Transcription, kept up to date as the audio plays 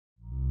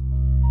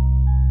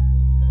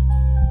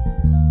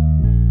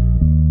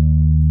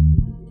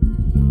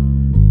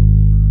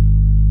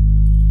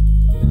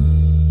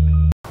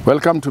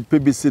Welcome to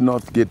PBC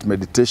Northgate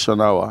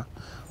Meditation Hour.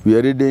 We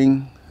are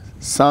reading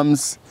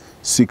Psalms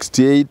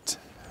 68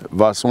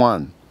 verse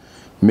 1.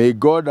 May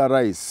God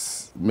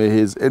arise, may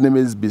his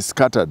enemies be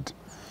scattered,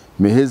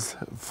 may his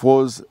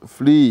foes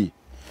flee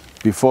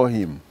before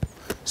him.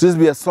 So this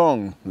will be a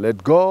song.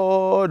 Let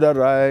God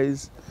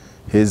arise,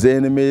 his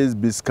enemies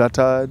be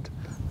scattered.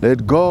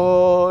 Let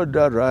God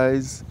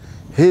arise,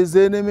 his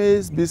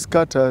enemies be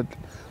scattered.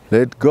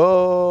 Let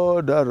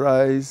God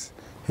arise,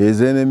 his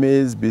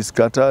enemies be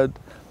scattered.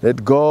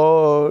 Let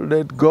God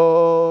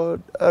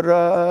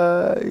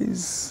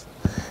arise.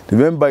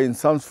 Remember in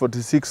Psalms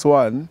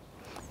 46:1,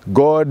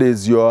 God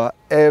is your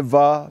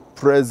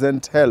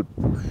ever-present help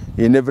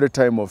in every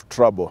time of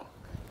trouble.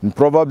 In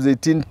Proverbs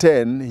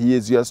 18:10, he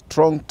is your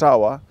strong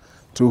tower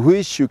to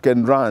which you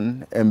can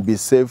run and be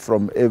safe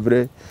from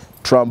every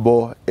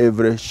trouble,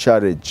 every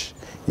challenge.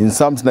 In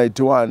Psalms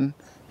 91,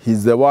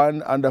 he's the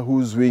one under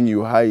whose wing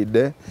you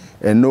hide,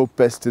 and no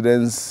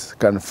pestilence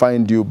can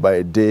find you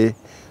by day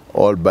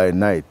or by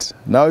night.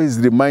 Now he's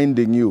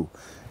reminding you,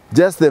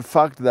 just the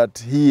fact that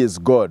he is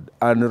God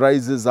and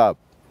rises up.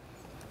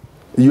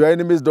 Your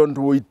enemies don't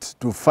wait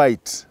to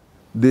fight.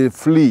 They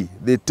flee.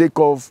 They take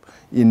off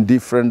in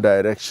different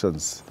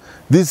directions.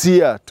 This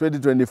year,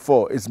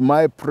 2024, is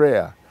my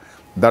prayer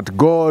that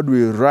God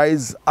will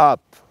rise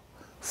up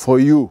for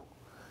you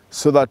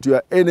so that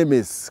your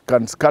enemies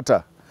can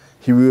scatter.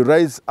 He will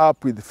rise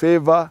up with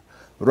favor,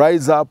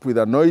 rise up with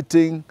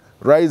anointing,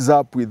 rise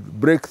up with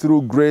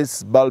breakthrough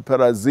grace,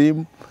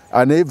 Balperazim,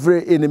 and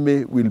every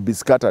enemy will be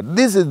scattered.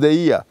 This is the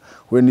year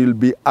when you'll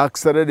be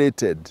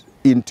accelerated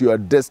into your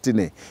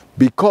destiny,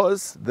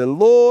 because the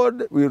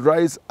Lord will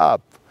rise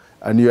up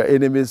and your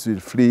enemies will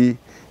flee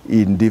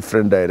in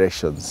different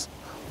directions.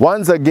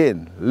 Once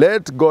again,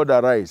 let God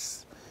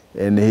arise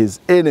and his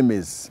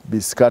enemies be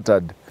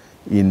scattered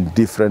in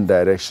different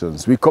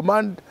directions. We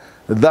command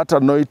that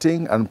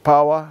anointing and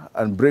power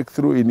and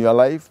breakthrough in your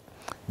life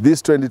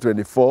this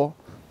 2024,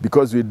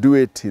 because we do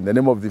it in the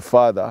name of the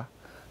Father,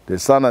 the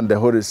Son, and the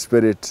Holy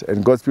Spirit.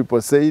 And God's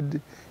people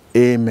said,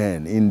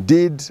 Amen.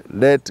 Indeed,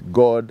 let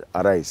God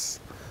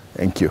arise.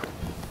 Thank you.